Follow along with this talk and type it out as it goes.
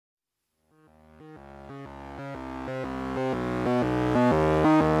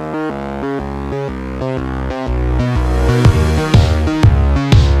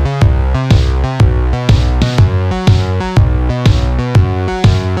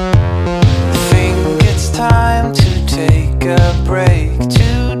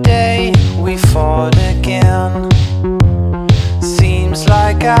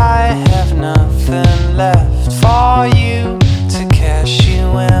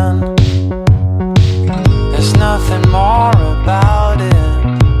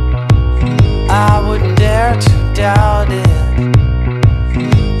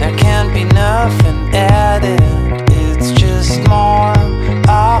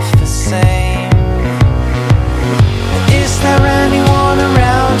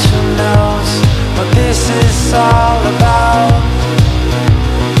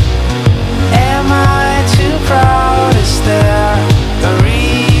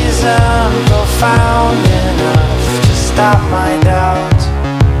profound enough to stop my doubt.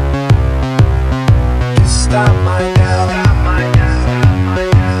 To stop my doubt.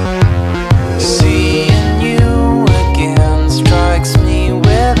 Seeing you again strikes me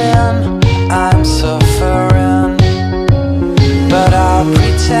within. I'm suffering, but I'll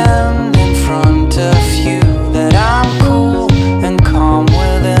pretend in front of you that I'm cool and calm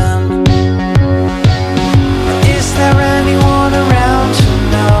within. Is there anyone around who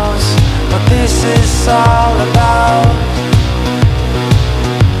knows what this is all about?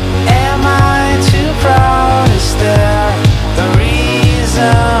 Am I too proud? Is there a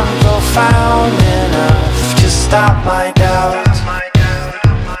reason profound enough to stop my doubt?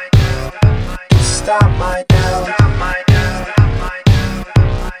 Stop my doubt.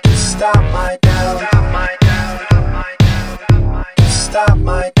 Stop my doubt. Stop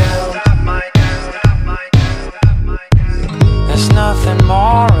my doubt. There's nothing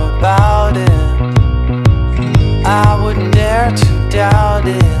more about it. I wouldn't dare to doubt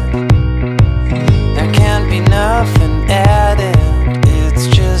it. There can't be nothing added. It's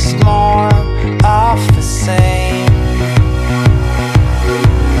just more of the same.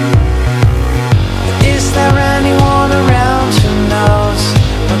 Is there anyone around who knows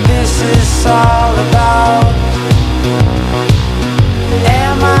what this is all about?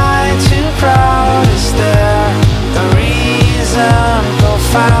 Am I too proud? Is there a reason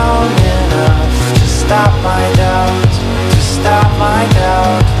profound enough to stop my doubt? To stop my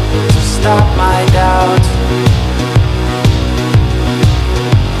doubt. To stop my doubt.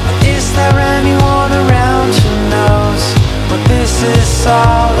 Is there anyone around who knows what this is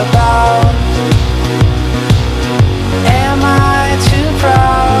all about? Am I too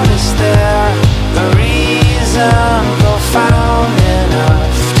proud? Is there a reason profound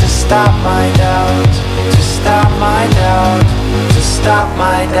enough to stop my doubt? To stop my doubt. To stop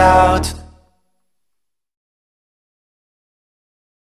my doubt.